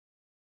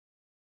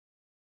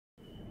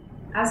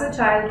As a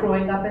child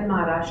growing up in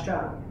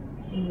Maharashtra,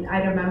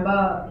 I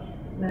remember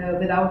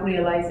without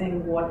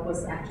realizing what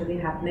was actually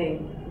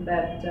happening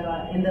that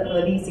in the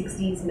early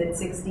 60s, mid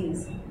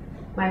 60s,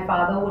 my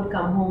father would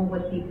come home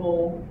with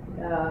people,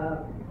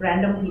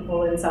 random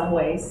people in some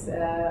ways,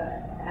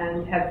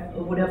 and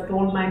would have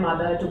told my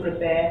mother to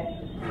prepare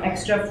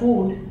extra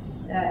food.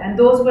 And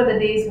those were the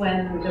days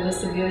when there was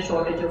severe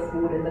shortage of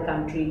food in the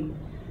country.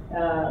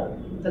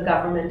 The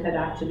government had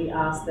actually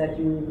asked that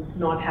you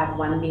not have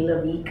one meal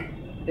a week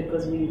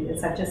because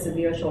it's such a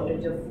severe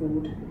shortage of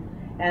food.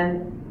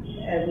 And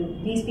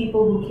these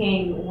people who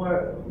came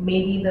were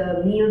maybe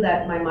the meal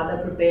that my mother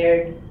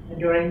prepared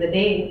during the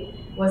day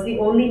was the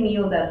only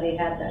meal that they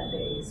had that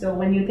day. So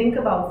when you think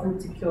about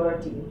food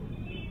security,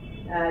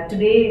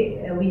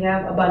 today we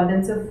have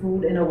abundance of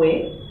food in a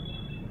way,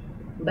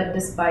 but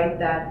despite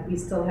that, we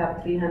still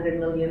have 300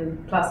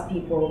 million plus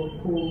people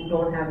who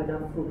don't have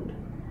enough food.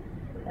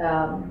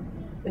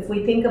 If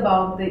we think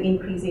about the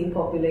increasing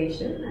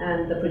population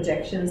and the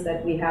projections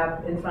that we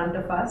have in front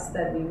of us,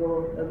 that we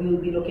will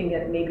be looking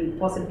at maybe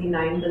possibly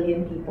 9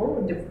 billion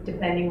people,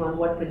 depending on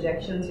what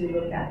projections you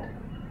look at.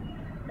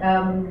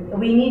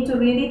 We need to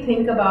really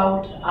think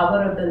about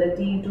our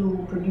ability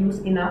to produce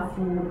enough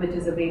food which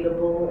is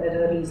available at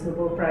a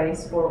reasonable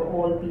price for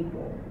all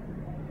people.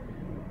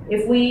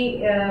 If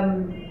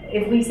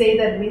we say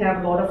that we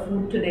have a lot of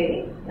food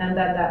today and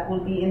that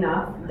will be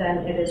enough, then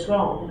it is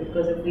wrong,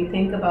 because if we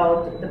think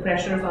about the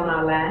pressures on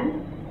our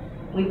land,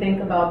 we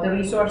think about the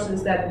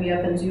resources that we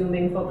are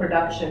consuming for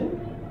production,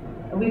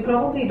 we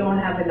probably don't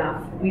have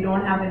enough. We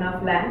don't have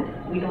enough land,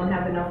 we don't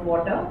have enough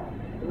water,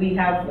 we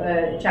have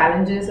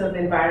challenges of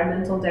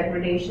environmental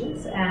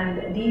degradations,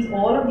 and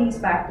all of these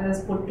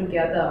factors put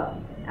together,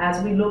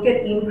 as we look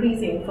at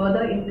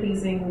further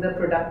increasing the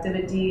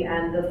productivity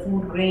and the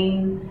food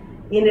grain,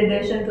 in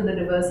addition to the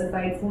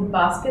diversified food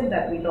basket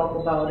that we talk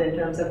about in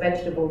terms of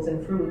vegetables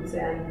and fruits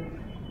and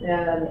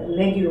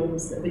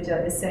legumes, which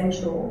are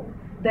essential,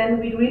 then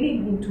we really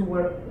need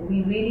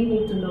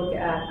to look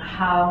at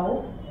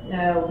how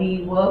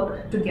we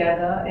work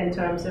together in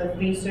terms of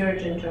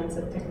research, in terms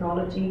of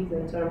technologies,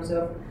 in terms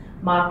of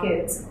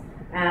markets,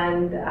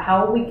 and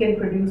how we can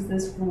produce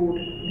this food,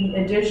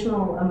 the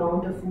additional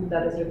amount of food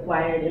that is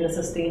required, in a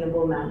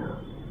sustainable manner.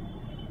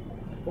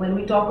 When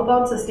we talk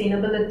about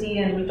sustainability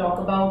and we talk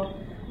about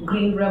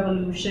green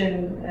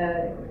revolution,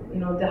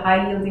 the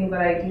high yielding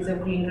varieties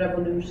of green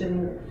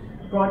revolution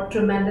brought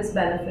tremendous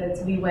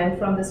benefits. We went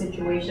from the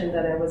situation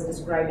that I was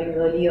describing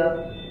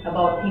earlier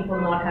about people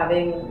not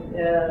having,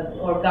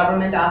 or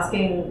government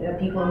asking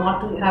people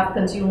not to have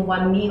consumed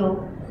one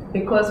meal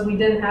because we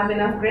didn't have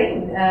enough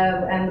grain.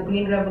 And the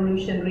green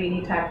revolution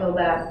really tackled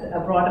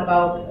that, brought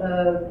about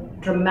a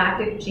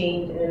dramatic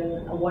change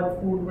in what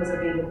food was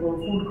available.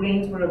 Food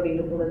grains were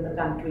available in the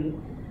country.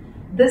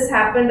 This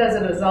happened as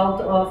a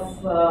result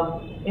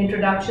of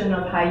introduction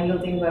of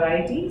high-yielding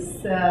varieties,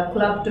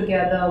 clubbed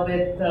together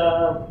with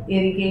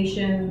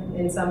irrigation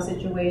in some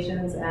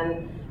situations,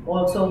 and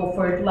also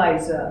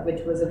fertilizer,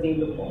 which was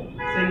available.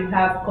 So you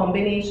have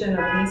combination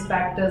of these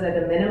factors at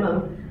a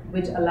minimum,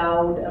 which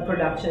allowed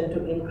production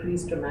to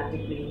increase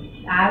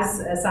dramatically.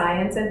 As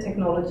science and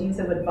technologies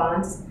have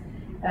advanced,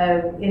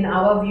 in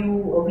our view,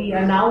 we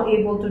are now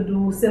able to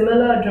do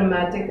similar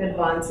dramatic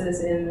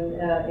advances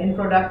in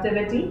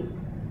productivity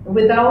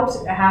without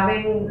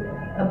having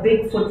a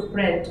big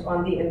footprint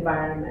on the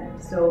environment.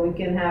 So we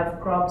can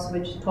have crops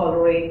which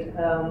tolerate,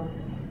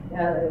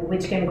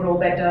 which can grow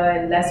better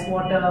in less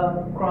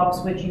water,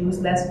 crops which use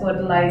less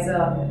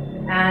fertilizer,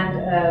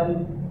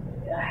 and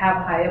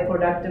have higher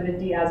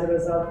productivity. As a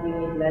result, we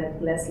need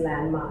less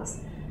land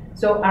mass.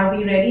 So are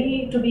we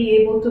ready to be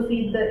able to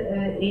feed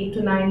the 8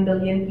 to 9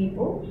 billion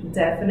people?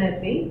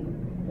 Definitely.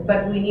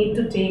 But we need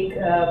to take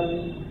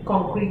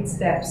concrete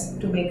steps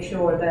to make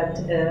sure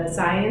that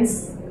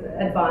science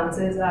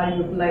advances are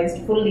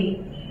utilized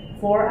fully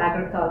for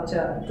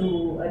agriculture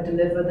to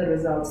deliver the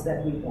results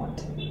that we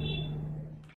want.